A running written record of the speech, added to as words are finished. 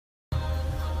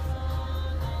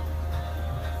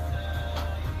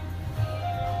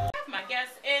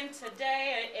in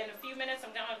today. In a few minutes,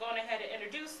 I'm going to go ahead and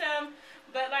introduce him.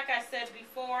 But like I said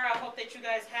before, I hope that you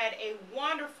guys had a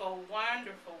wonderful,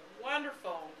 wonderful,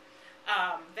 wonderful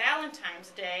Valentine's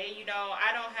Day. You know,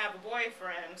 I don't have a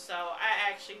boyfriend, so I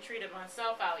actually treated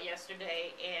myself out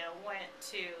yesterday and went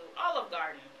to Olive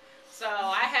Garden. So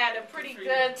I had a pretty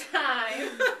good time.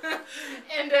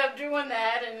 Ended up doing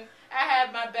that, and I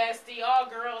had my bestie. All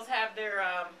girls have their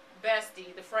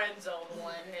bestie, the friend zone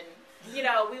one, and you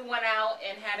know, we went out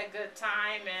and had a good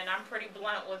time, and I'm pretty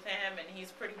blunt with him, and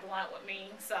he's pretty blunt with me.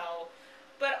 So,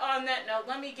 but on that note,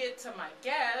 let me get to my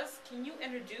guest. Can you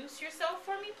introduce yourself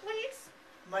for me, please?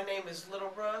 My name is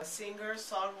Lil Rheuk, a singer,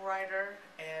 songwriter,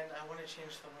 and I want to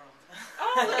change the world.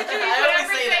 Oh, look at you! I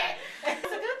always say that.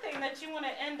 It's a good thing that you want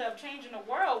to end up changing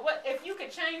the world. What if you could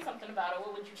change something about it?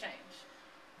 What would you change?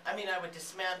 I mean, I would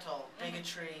dismantle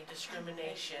bigotry,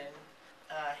 discrimination,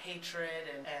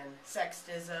 hatred, and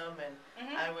sexism,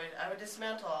 and I would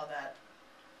dismantle all that.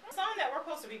 The song that we're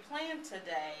supposed to be playing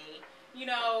today, you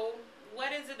know,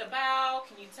 what is it about?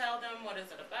 Can you tell them what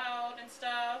is it about and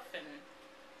stuff?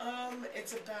 And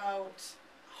it's about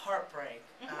heartbreak.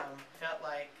 Felt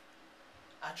like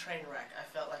a train wreck. I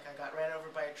felt like I got ran over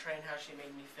by a train, how she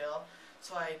made me feel.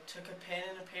 So I took a pen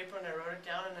and a paper and I wrote it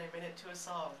down and I made it to a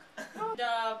song.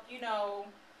 You know,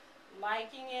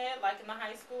 liking it, like in the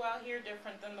high school out here,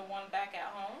 different than the one back at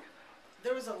home?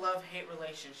 There was a love-hate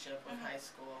relationship with high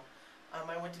school.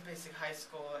 I went to basic high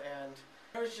school and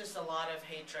there was just a lot of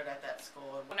hatred at that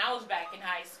school. When I was back in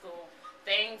high school,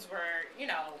 things were, you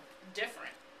know,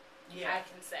 different, I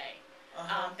can say.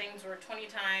 Things were 20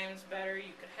 times better.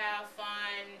 You could have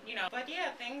fun, you know. But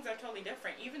yeah, things are totally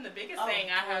different. Even the biggest thing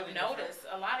I have noticed,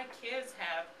 a lot of kids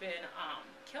have been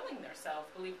killing themselves,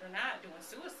 believe it or not, doing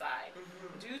suicide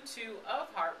due to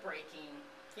heartbreaking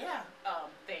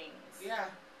things. Yeah.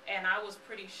 And I was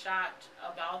pretty shocked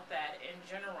about that in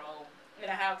general.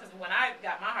 Because when I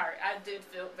got my heart, I did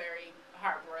feel very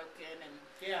heartbroken, and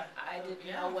I didn't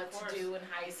know what to do in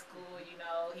high school. You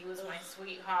know, he was my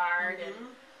sweetheart, and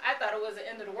I thought it was the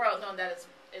end of the world. No, that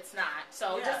it's not.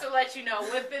 So just to let you know,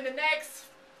 within the next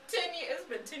 10 years, it's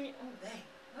been 10 years. Oh,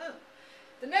 dang.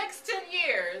 The next 10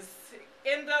 years,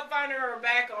 end up finding her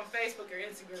back on Facebook or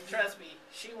Instagram. Trust me,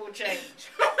 she will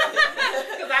change.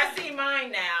 Because I see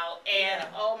mine now, and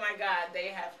oh my God, they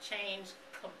have changed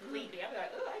completely. I'm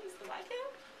like, oh, I used to like him.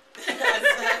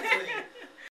 Exactly.